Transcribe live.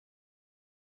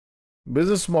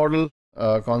Business model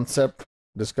concept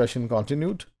discussion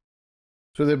continued.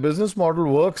 So the business model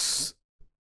works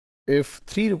if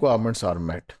three requirements are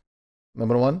met.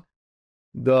 Number one,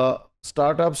 the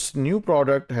startup's new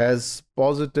product has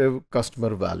positive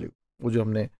customer value. वो जो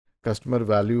हमने customer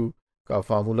value का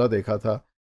formula देखा था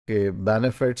कि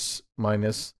benefits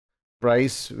minus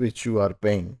price which you are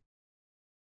paying.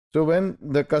 So when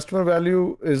the customer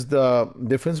value is the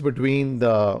difference between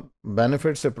the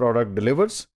benefits a product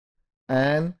delivers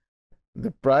and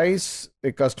the price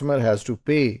a customer has to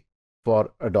pay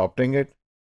for adopting it,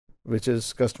 which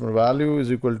is customer value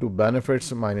is equal to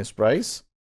benefits minus price.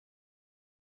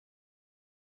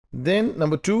 Then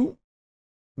number two,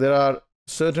 there are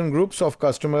certain groups of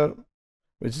customer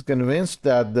which is convinced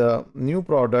that the new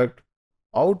product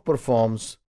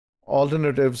outperforms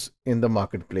alternatives in the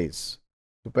marketplace.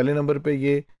 तो पहले number पे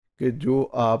ये कि जो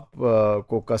आप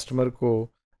को customer को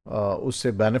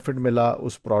उससे बेनिफिट मिला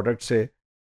उस प्रोडक्ट से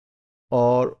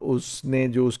और उसने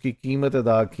जो उसकी कीमत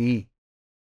अदा की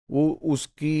वो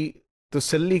उसकी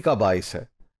तसल्ली का बाइस है,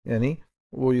 यानी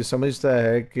वो ये समझता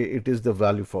है कि it is the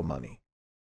value for money,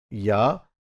 या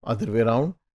अदर वे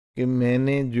राउंड कि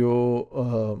मैंने जो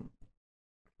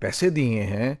पैसे दिए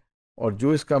हैं और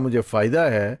जो इसका मुझे फ़ायदा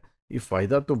है ये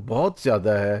फ़ायदा तो बहुत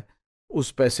ज़्यादा है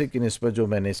उस पैसे की निस्बत जो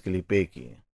मैंने इसके लिए पे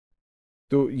किए।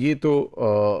 तो ये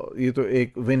तो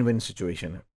एक विन विन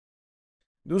सिचुएशन है।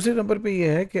 दूसरे नंबर पे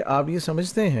ये है कि आप ये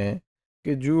समझते हैं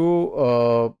कि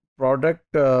जो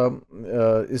प्रोडक्ट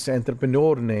इस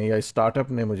एंटरप्रेन्योर ने या स्टार्टअप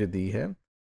ने मुझे दी है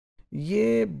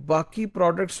ये बाकी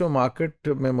प्रोडक्ट्स जो मार्केट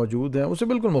में मौजूद हैं उससे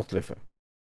बिल्कुल मुख्तलिफ है।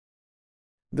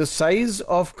 The size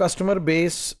of customer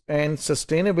base and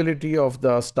sustainability of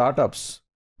the startups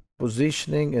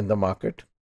positioning in the market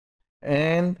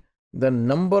and the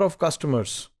number of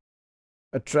customers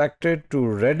attracted to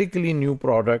radically new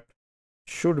product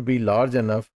should be large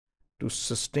enough to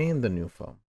sustain the new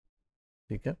firm.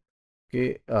 ठीक है कि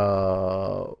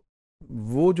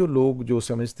वो जो लोग जो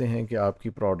समझते हैं कि आपकी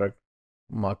प्रोडक्ट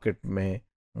मार्केट में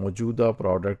मौजूदा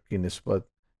प्रोडक्ट की निस्बत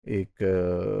एक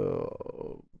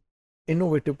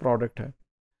इनोवेटिव प्रोडक्ट है,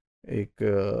 एक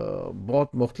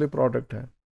बहुत मुख्तलिफ प्रोडक्ट है,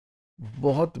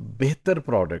 बहुत बेहतर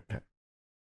प्रोडक्ट है,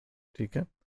 ठीक है,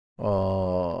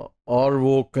 और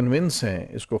वो कन्विंस हैं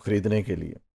इसको ख़रीदने के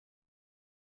लिए,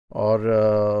 और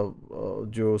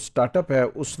जो स्टार्टअप है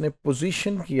उसने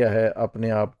पोजीशन किया है अपने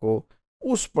आप को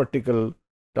उस पर्टिकुलर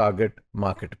टारगेट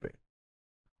मार्केट पे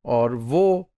और वो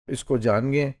इसको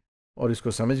जान गए और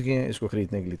इसको समझ गए, इसको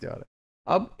ख़रीदने के लिए तैयार है।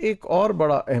 अब एक और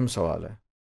बड़ा अहम सवाल है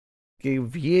कि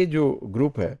ये जो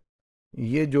ग्रुप है,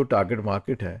 ये जो टारगेट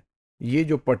मार्केट है, ये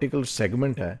जो पर्टिकुलर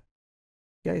सेगमेंट है,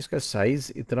 क्या इसका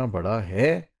साइज़ इतना बड़ा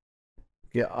है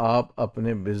कि आप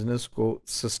अपने बिजनेस को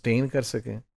सस्टेन कर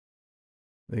सकें?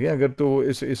 देखिए अगर तो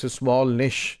इस स्मॉल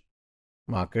निश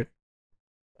मार्केट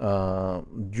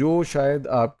जो शायद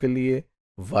आपके लिए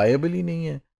वायबल ही नहीं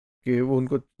है कि वो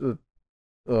उनको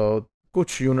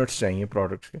कुछ यूनिट्स चाहिए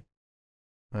प्रोडक्ट्स के,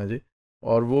 हाँ जी,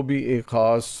 और वो भी एक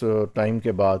ख़ास टाइम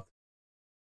के बाद,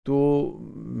 तो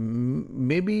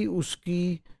मे बी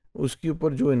उसके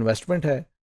ऊपर जो इन्वेस्टमेंट है,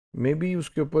 मे बी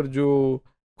उसके ऊपर जो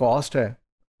कॉस्ट है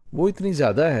वो इतनी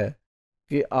ज़्यादा है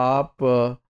कि आप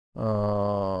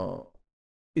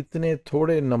इतने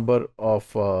थोड़े नंबर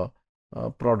ऑफ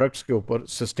प्रोडक्ट्स के ऊपर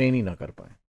सस्टेन ही ना कर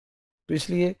पाए। तो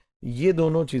इसलिए ये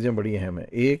दोनों चीज़ें बड़ी अहम है।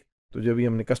 एक तो जब भी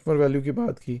हमने कस्टमर वैल्यू की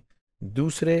बात की,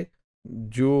 दूसरे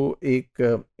जो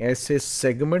एक ऐसे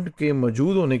सेगमेंट के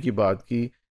मौजूद होने की बात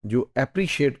की जो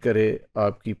अप्रिशिएट करे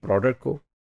आपकी प्रोडक्ट को,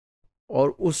 और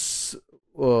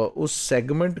उस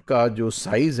सेगमेंट का जो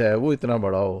साइज़ है वो इतना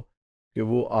बड़ा हो कि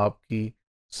वो आपकी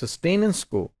सस्टेनेंस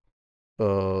को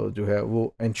जो है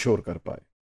वो इंश्योर कर पाए।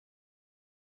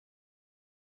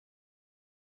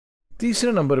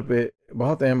 तीसरे नंबर पे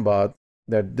बहुत अहम बात,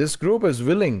 that this group is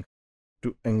willing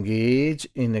to engage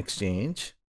in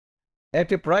exchange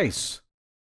eight A price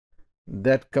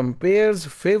that compares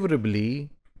favourably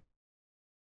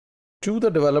to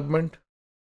the development,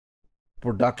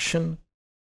 production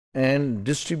and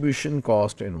distribution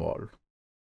cost involve.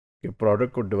 कि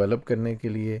प्रोडक्ट को डेवलप करने के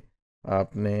लिए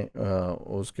आपने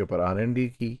उसके ऊपर R&D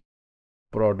की,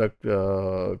 प्रोडक्ट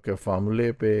के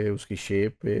फार्मूले पे, उसकी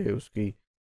शेप पे, उसकी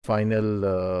फाइनल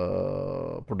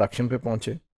प्रोडक्शन पे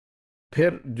पहुँचे,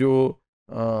 फिर जो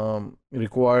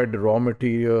रिक्वायर्ड रॉ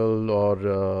मटेरियल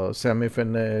और सेमी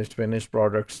फिनिश्ड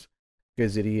प्रोडक्ट्स के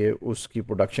ज़रिए उसकी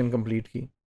प्रोडक्शन कंप्लीट की,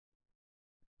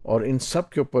 और इन सब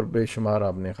के ऊपर बेशुमार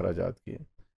आपने अखराजात किए,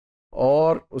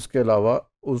 और उसके अलावा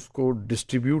उसको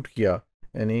डिस्ट्रीब्यूट किया,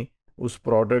 यानी उस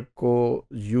प्रोडक्ट को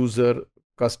यूज़र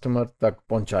कस्टमर तक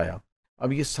पहुंचाया।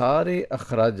 अब ये सारे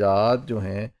अखराजात जो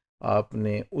हैं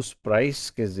आपने उस प्राइस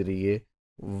के ज़रिए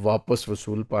वापस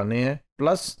वसूल पाने हैं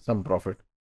प्लस सम प्रॉफिट।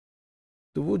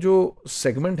 तो वो जो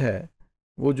सेगमेंट है,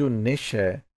 वो जो निश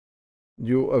है,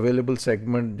 जो अवेलेबल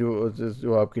सेगमेंट,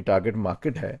 जो आपकी टारगेट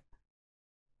मार्केट है,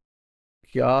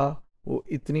 क्या वो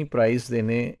इतनी प्राइस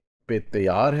देने पे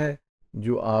तैयार है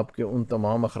जो आपके उन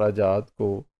तमाम अखराजात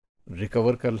को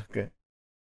रिकवर कर सके?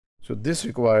 So this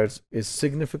requires a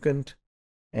significant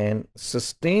and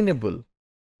sustainable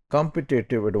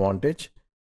competitive advantage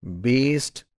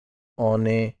based on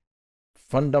a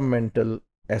fundamental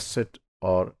asset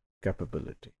or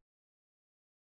capability.